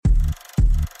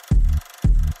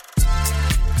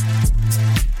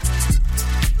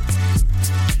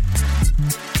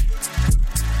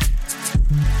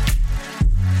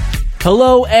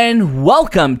Hello and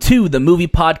welcome to the movie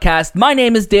podcast. My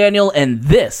name is Daniel and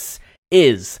this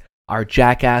is our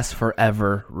Jackass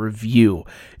Forever review.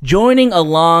 Joining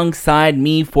alongside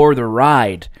me for the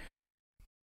ride,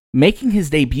 making his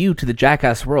debut to the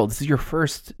Jackass world. This is your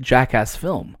first Jackass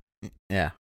film. Yeah.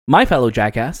 My fellow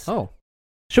Jackass. Oh.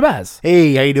 Shabazz.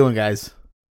 Hey, how you doing, guys?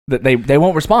 They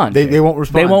won't respond. They won't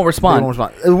respond. They won't respond. They won't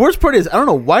respond. The worst part is, I don't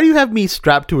know, why do you have me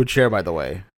strapped to a chair, by the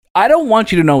way? I don't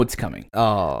want you to know what's coming.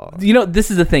 Oh. You know, this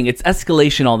is the thing. It's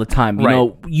escalation all the time. You Right.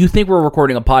 know, you think we're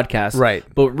recording a podcast. Right.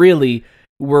 But really,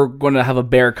 we're going to have a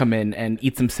bear come in and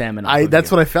eat some salmon. That's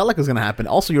what I felt like was going to happen.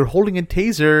 Also, you're holding a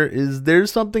taser. Is there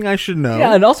something I should know?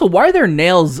 Yeah, and also, why are there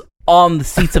nails on the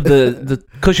seats of the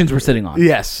cushions we're sitting on?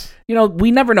 Yes. You know,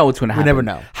 we never know what's going to happen. We never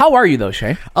know. How are you, though,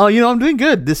 Shay? Oh, I'm doing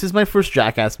good. This is my first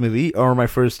Jackass movie, or my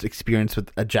first experience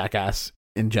with a Jackass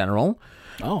in general.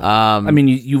 Oh, I mean,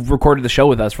 you've recorded the show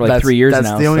with us for like 3 years now.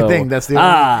 That's the only thing. That's the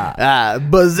only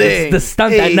buzzing. The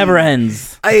stunt that never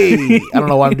ends. Hey, I don't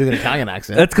know why I'm doing an Italian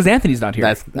accent. That's because Anthony's not here.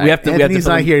 Anthony's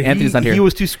not here. Anthony's not here. He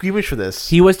was too squeamish for this.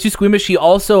 He was too squeamish. He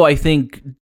also, I think,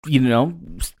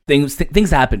 things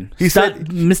happen.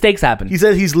 Mistakes happen. He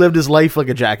said he's lived his life like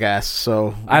a jackass.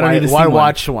 So I don't need to see why one.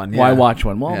 watch one? Yeah. Why watch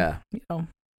one? Well, yeah.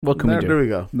 What can we do? There we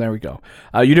go. There we go.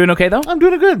 You doing okay though? I'm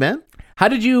doing good, man. How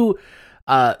did you?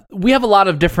 We have a lot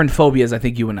of different phobias, I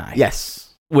think you and I.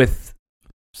 Yes. With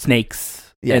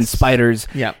snakes and spiders.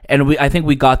 Yeah. And I think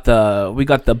we got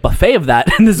the buffet of that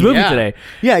in this movie today.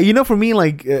 Yeah. For me,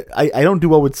 like I don't do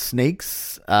well with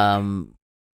snakes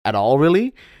at all,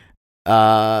 really.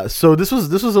 So this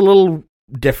was a little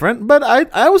different, but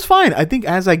I was fine. I think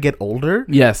as I get older,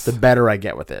 yes, the better I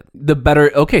get with it. The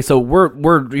better. Okay, so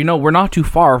we're not too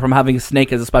far from having a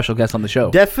snake as a special guest on the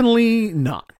show. Definitely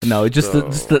not. No, just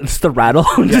the rattle.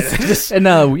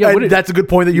 That's a good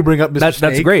point that you bring up, Mr. Snake.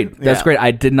 That's great. That's great. I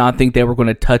did not think they were going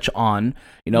to touch on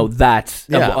that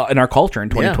in our culture in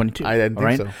 2022. I didn't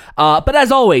think so. But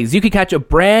as always, you can catch a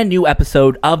brand new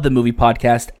episode of the Movie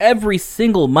Podcast every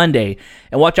single Monday,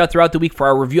 and watch out throughout the week for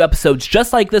our review episodes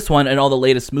just like this one and all the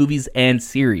latest movies and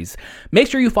series. Make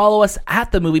sure you follow us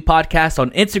at the Movie Podcast on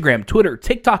Instagram, Twitter,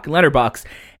 TikTok, and Letterboxd,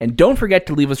 and don't forget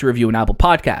to leave us a review on Apple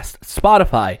Podcasts,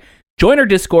 Spotify. Join our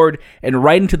Discord and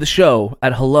write into the show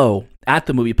at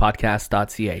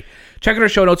hello@themoviepodcast.ca. Check out our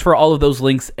show notes for all of those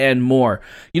links and more.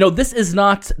 This is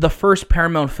not the first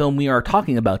Paramount film we are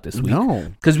talking about this week. No.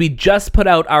 Because we just put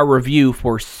out our review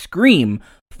for Scream.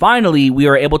 Finally, we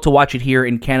are able to watch it here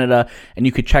in Canada, and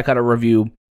you could check out a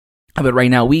review of it right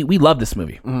now. We love this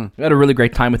movie. We had a really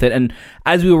great time with it. And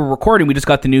as we were recording, we just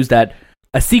got the news that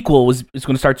a sequel is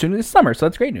going to start soon this summer, so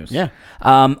that's great news. Yeah.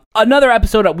 Another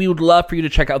episode that we would love for you to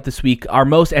check out this week, our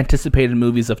most anticipated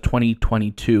movies of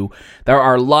 2022. There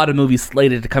are a lot of movies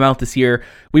slated to come out this year.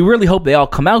 We really hope they all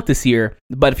come out this year,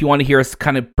 but if you want to hear us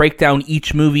kind of break down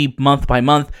each movie month by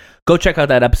month, go check out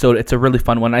that episode. It's a really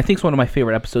fun one. I think it's one of my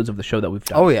favorite episodes of the show that we've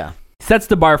done. Oh, yeah. Sets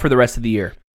the bar for the rest of the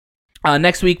year.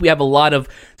 Next week, we have a lot of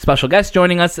special guests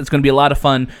joining us. It's going to be a lot of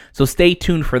fun, so stay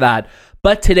tuned for that.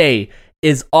 But today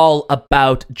is all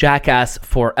about Jackass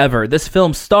Forever. This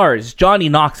film stars Johnny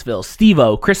Knoxville,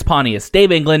 Steve-O, Chris Pontius,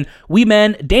 Dave England, Wee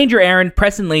Man, Danger Aaron,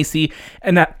 Preston Lacey,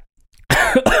 and that...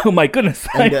 oh my goodness.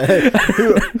 I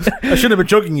shouldn't have been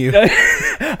choking you.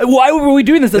 Why were we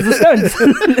doing this as a stunt?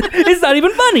 It's not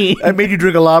even funny. I made you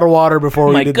drink a lot of water before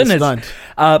we did the stunt.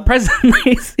 Preston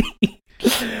Lacey...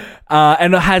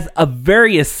 and it has a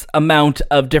various amount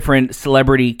of different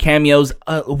celebrity cameos,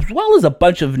 as well as a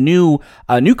bunch of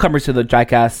newcomers to the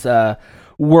Jackass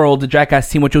world, the Jackass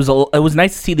team, which it was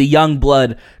nice to see the young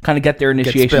blood kind of get their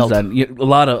initiations done. A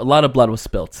lot of blood was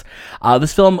spilt.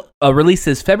 This film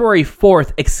releases February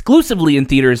 4th exclusively in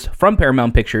theaters from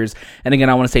Paramount Pictures. And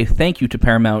again, I want to say thank you to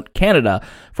Paramount Canada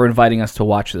for inviting us to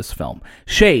watch this film.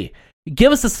 Shay,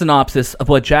 give us a synopsis of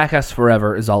what Jackass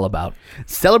Forever is all about.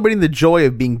 Celebrating the joy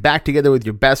of being back together with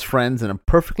your best friends in a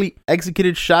perfectly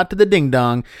executed shot to the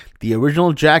ding-dong, the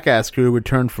original Jackass crew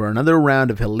returned for another round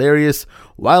of hilarious,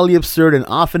 wildly absurd, and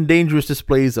often dangerous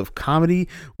displays of comedy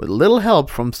with little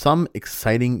help from some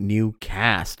exciting new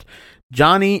cast.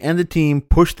 Johnny and the team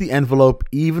pushed the envelope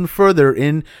even further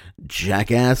in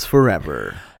Jackass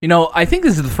Forever. I think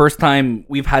this is the first time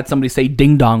we've had somebody say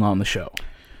ding-dong on the show.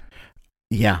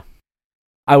 Yeah.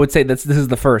 I would say this is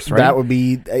the first, right? That would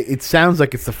be, it sounds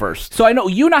like it's the first. So I know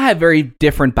you and I have very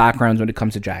different backgrounds when it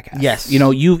comes to Jackass. Yes.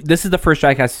 This is the first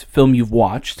Jackass film you've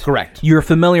watched. Correct. You're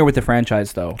familiar with the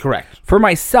franchise, though. Correct. For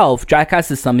myself,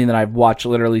 Jackass is something that I've watched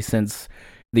literally since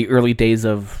the early days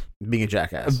of being a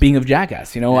Jackass.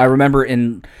 I remember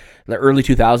in the early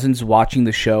 2000s watching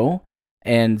the show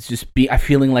and just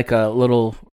feeling like a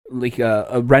little like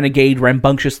a renegade,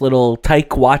 rambunctious little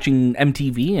tyke watching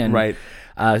MTV and Right.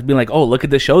 Being like, oh, look at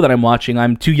this show that I'm watching.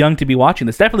 I'm too young to be watching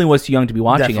this. Definitely was too young to be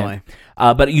watching it.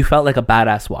 But you felt like a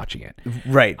badass watching it.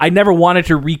 Right. I never wanted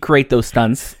to recreate those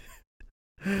stunts.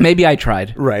 Maybe I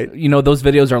tried. Right. You know, those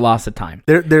videos are lost at time.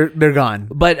 They're gone.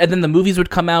 But and then the movies would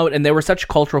come out, and they were such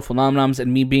cultural phenomenons.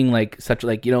 And me being like such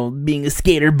like being a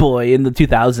skater boy in the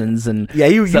 2000s, and Yeah,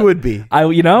 you would be. I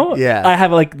Yeah. I have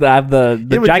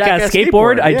the Jackass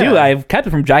skateboard. I do. I've kept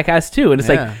it from Jackass too, and it's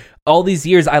like all these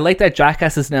years. I like that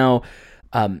Jackass is now.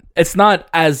 It's not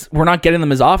as we're not getting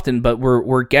them as often, but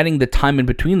we're getting the time in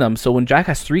between them. So when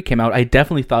Jackass 3 came out, I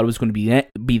definitely thought it was going to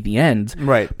be the end,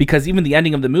 right? Because even the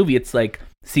ending of the movie, it's like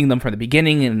seeing them from the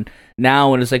beginning and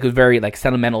now, and it's like a very like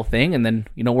sentimental thing. And then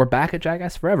we're back at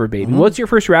Jackass Forever, baby. Mm-hmm. What's your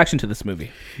first reaction to this movie?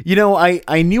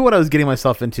 I knew what I was getting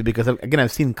myself into because again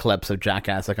I've seen clips of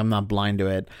Jackass. Like I'm not blind to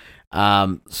it.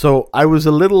 So I was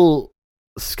a little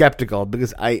skeptical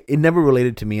because it never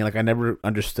related to me. Like I never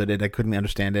understood it. I couldn't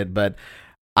understand it, but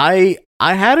I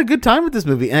had a good time with this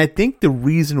movie. And I think the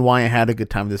reason why I had a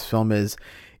good time with this film is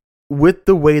with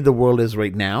the way the world is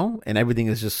right now and everything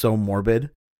is just so morbid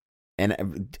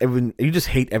and you just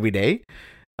hate every day.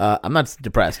 I'm not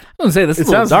depressed. I was going to say, this is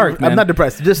a little dark, man. I'm not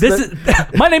depressed.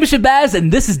 My name is Shabazz,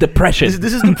 and this is depression.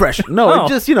 This is depression. No, It's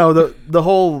just, the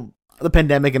whole the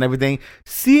pandemic and everything.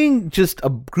 Seeing just a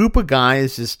group of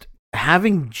guys just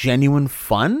having genuine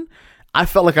fun, I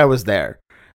felt like I was there.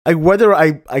 Like whether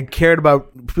I cared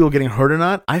about people getting hurt or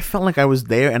not, I felt like I was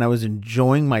there and I was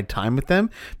enjoying my time with them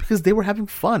because they were having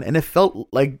fun and it felt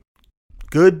like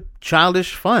good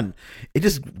childish fun. It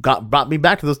just brought me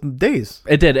back to those days.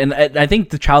 It did, and I think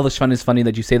the childish fun is funny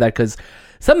that you say that because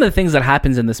some of the things that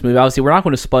happens in this movie, obviously we're not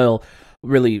going to spoil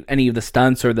really any of the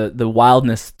stunts or the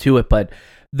wildness to it, but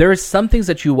there's some things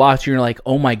that you watch and you're like,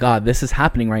 oh my god, this is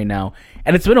happening right now.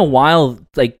 And it's been a while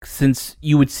like since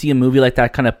you would see a movie like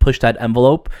that kind of push that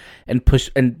envelope and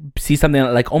see something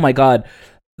like, oh my god,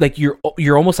 like you're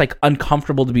almost like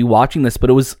uncomfortable to be watching this, but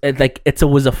it was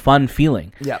a fun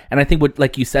feeling. Yeah. And I think what,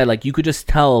 like you said, like you could just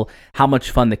tell how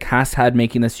much fun the cast had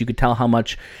making this. You could tell how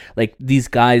much like these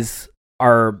guys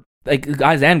are like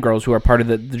guys and girls who are part of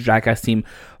the Jackass team,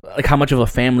 like how much of a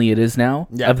family it is now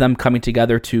of them coming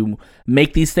together to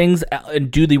make these things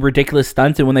and do the ridiculous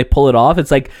stunts. And when they pull it off,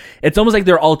 it's almost like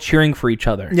they're all cheering for each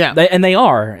other. Yeah. And they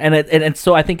are. And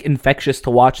so I think infectious to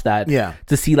watch that. Yeah.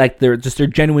 To see like their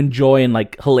genuine joy and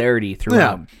like hilarity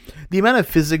throughout. Yeah. The amount of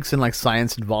physics and like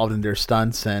science involved in their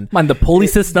stunts and the pulley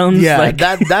systems. Yeah, like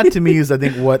that to me is I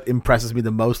think what impresses me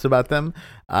the most about them.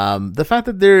 The fact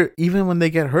that they're even when they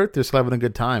get hurt, they're still having a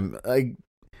good time. Like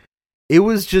it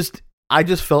was just, I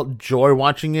just felt joy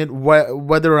watching it.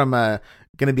 Whether I'm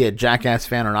gonna be a Jackass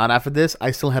fan or not after this,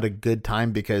 I still had a good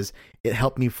time because it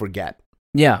helped me forget.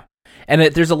 Yeah, and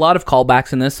there's a lot of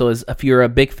callbacks in this. So if you're a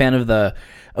big fan of the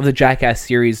Jackass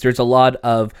series, there's a lot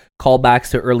of callbacks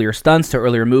to earlier stunts, to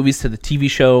earlier movies, to the TV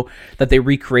show that they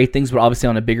recreate things, but obviously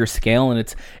on a bigger scale.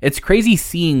 And it's crazy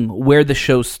seeing where the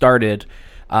show started,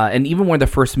 and even where the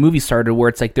first movie started, where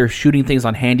it's like they're shooting things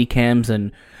on handy cams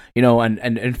and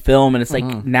and film, and it's like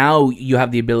now you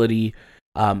have the ability.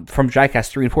 From Jackass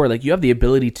 3 and 4, like you have the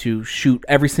ability to shoot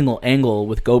every single angle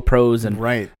with GoPros and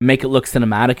make it look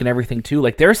cinematic and everything too.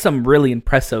 Like there's some really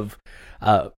impressive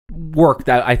work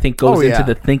that I think goes into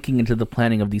the thinking, into the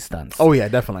planning of these stunts. Oh yeah,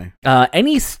 definitely.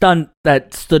 Any stunt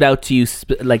that stood out to you,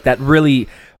 like that really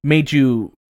made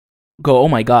you go, "Oh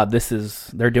my god,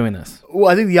 they're doing this." Well,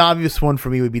 I think the obvious one for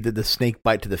me would be the snake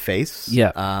bite to the face.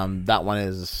 Yeah. That one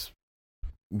is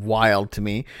wild to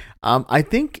me. I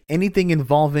think anything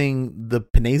involving the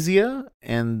panacea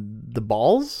and the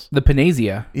balls. The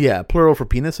panacea. Yeah, plural for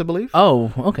penis, I believe.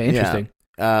 Oh, okay, interesting.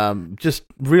 Yeah. Just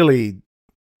really,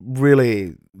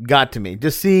 really got to me.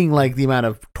 Just seeing like the amount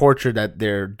of torture that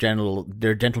their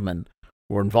gentlemen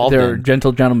were involved in. Their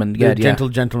gentle gentlemen. Yeah, gentle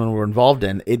gentlemen were involved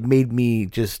in. It made me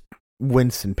just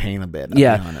wince in pain a bit. I'll be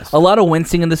honest. A lot of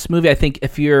wincing in this movie. I think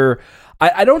if you're,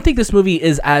 I don't think this movie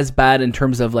is as bad in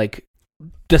terms of like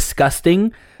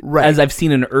disgusting as I've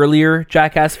seen in earlier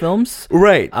Jackass films,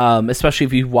 especially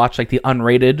if you watch like the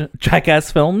unrated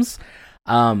Jackass films,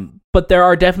 but there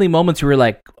are definitely moments where you're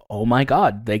like, oh my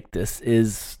god, like this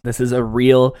is a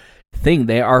real thing.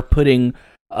 They are putting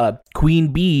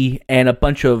queen bee and a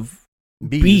bunch of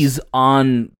bees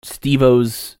on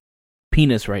Steve-O's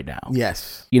penis right now.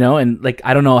 Yes. And like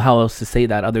I don't know how else to say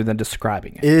that other than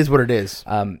describing it. It is what it is.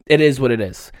 It is what it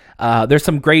is. There's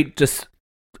some great just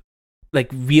like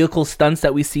vehicle stunts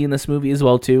that we see in this movie as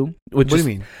well too. What do you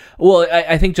mean? Well,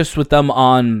 I think just with them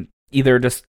on either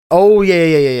just Oh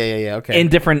yeah. Okay. in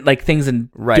different like things and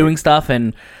Right. doing stuff,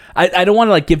 and I don't want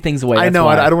to like give things away. I That's know.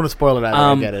 why. I don't want to spoil it either.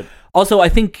 I get it. Also, I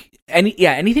think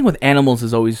anything with animals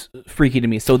is always freaky to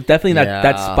me. So definitely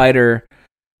that spider.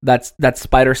 That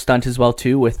spider stunt as well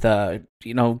too, with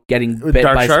getting bit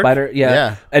Dark by a Shark? spider. Yeah.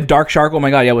 Yeah. A dark shark. Oh my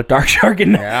god, yeah, with dark shark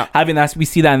and Yeah. having that, we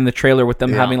see that in the trailer with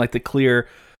them Yeah. having like the clear,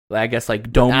 I guess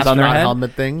like domes on their Astronaut head.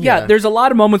 helmet thing. Yeah, there's a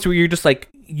lot of moments where you're just like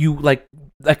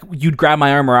you'd grab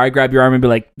my arm or I grab your arm and be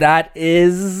like,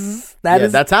 that's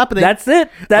happening. That's it.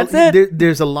 That's it.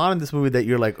 There's a lot in this movie that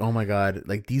you're like, oh my god,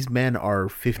 like these men are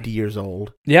 50 years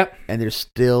old. Yep. And they're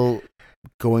still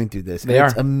going through this. They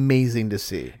It's are. amazing to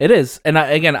see. It is. And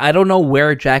I don't know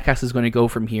where Jackass is going to go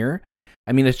from here.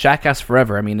 I mean, it's Jackass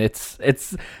Forever. I mean,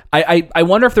 I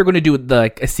wonder if they're going to do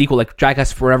a sequel like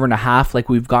Jackass Forever and a half, like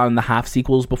we've gotten the half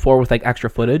sequels before with like extra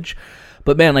footage.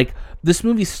 But man, like this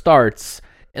movie starts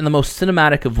in the most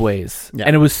cinematic of ways. Yeah.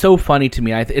 And it was so funny to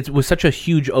me. It was such a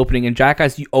huge opening, and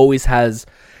Jackass always has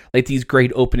like these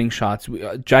great opening shots.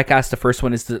 Jackass, the first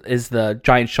one is the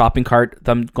giant shopping cart,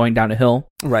 them going down a hill.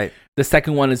 Right. The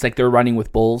second one is like they're running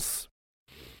with bulls.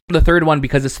 The third one,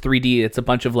 because it's 3D, it's a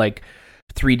bunch of like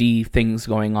 3D things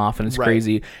going off, and it's Right.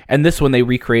 crazy. And this one they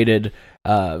recreated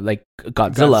like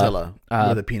Godzilla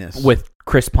with a penis. with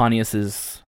Chris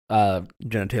Pontius's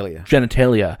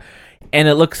genitalia. and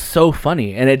it looks so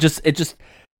funny. And it just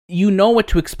what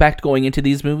to expect going into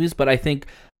these movies, but I think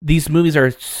these movies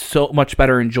are so much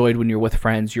better enjoyed when you're with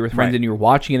friends. You're with friends, Right. and you're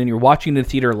watching it, and you're watching it in the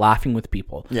theater, laughing with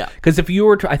people. Yeah. Because if we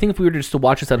were just to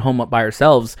watch this at home by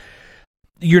ourselves,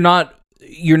 you're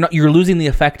losing the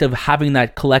effect of having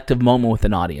that collective moment with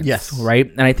an audience. Yes.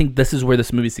 Right. And I think this is where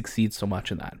this movie succeeds so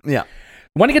much in that. Yeah.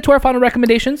 Want to get to our final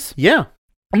recommendations? Yeah.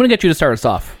 I'm going to get you to start us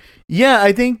off. Yeah,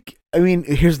 I mean,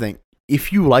 here's the thing.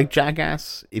 If you like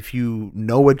Jackass, if you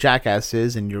know what Jackass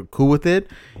is and you're cool with it,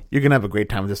 you're going to have a great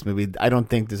time with this movie. I don't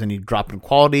think there's any drop in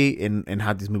quality in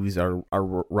how these movies are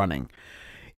running.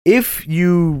 If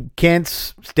you can't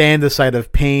stand the sight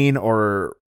of pain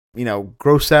or,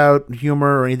 gross out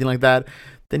humor or anything like that,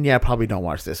 then yeah, probably don't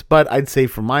watch this. But I'd say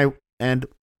from my end,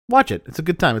 watch it. It's a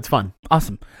good time. It's fun.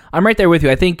 Awesome. I'm right there with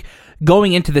you. I think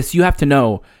going into this, you have to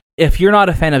know, if you're not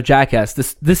a fan of Jackass,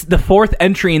 the fourth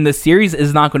entry in this series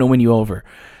is not going to win you over.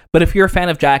 But if you're a fan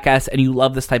of Jackass and you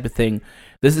love this type of thing,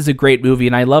 this is a great movie.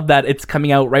 And I love that it's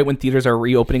coming out right when theaters are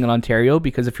reopening in Ontario,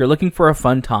 because if you're looking for a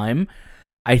fun time,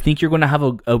 I think you're going to have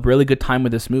a really good time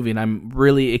with this movie. And I'm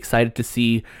really excited to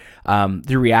see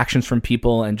the reactions from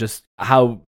people and just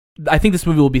how I think this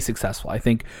movie will be successful. I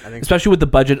think especially with the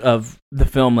budget of the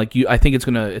film, I think it's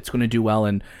gonna do well,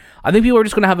 and I think people are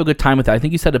just gonna have a good time with it. I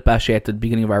think you said it best, Shay, at the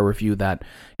beginning of our review that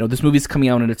this movie's coming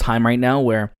out at a time right now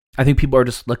where I think people are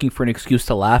just looking for an excuse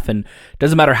to laugh, and it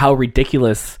doesn't matter how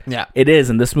ridiculous it is.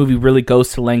 And this movie really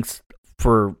goes to lengths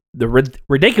for the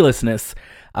ridiculousness.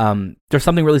 There's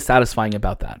something really satisfying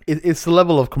about that. It's the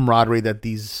level of camaraderie that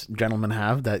these gentlemen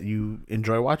have that you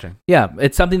enjoy watching. Yeah,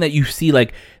 it's something that you see,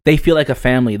 like, they feel like a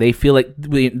family. They feel like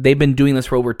they've been doing this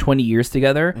for over 20 years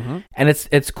together, and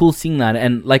it's cool seeing that.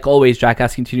 And like always,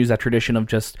 Jackass continues that tradition of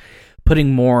just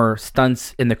putting more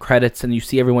stunts in the credits, and you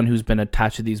see everyone who's been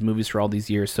attached to these movies for all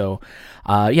these years. So,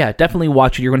 yeah, definitely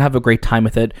watch it. You're gonna have a great time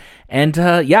with it. And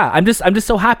yeah, I'm just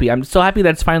so happy. I'm so happy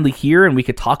that it's finally here and we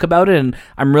could talk about it. And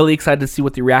I'm really excited to see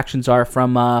what the reactions are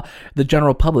from the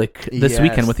general public this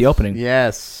weekend with the opening.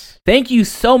 Yes. Thank you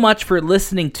so much for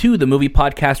listening to the movie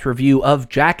podcast review of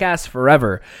Jackass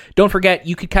Forever. Don't forget,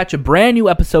 you could catch a brand new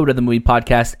episode of the movie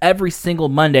podcast every single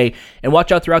Monday, and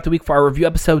watch out throughout the week for our review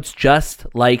episodes just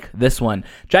like this one.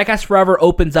 Jackass Forever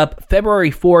opens up February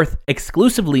 4th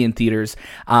exclusively in theaters,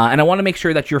 and I want to make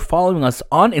sure that you're following us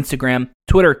on Instagram,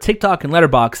 Twitter, TikTok, and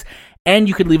Letterboxd, and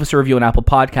you could leave us a review on Apple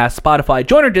Podcasts, Spotify,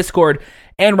 join our Discord,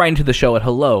 and write into the show at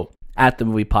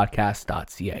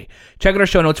hello@themoviepodcast.ca. Check out our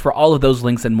show notes for all of those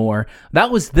links and more.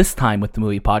 That was This Time with the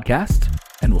Movie Podcast,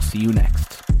 and we'll see you next.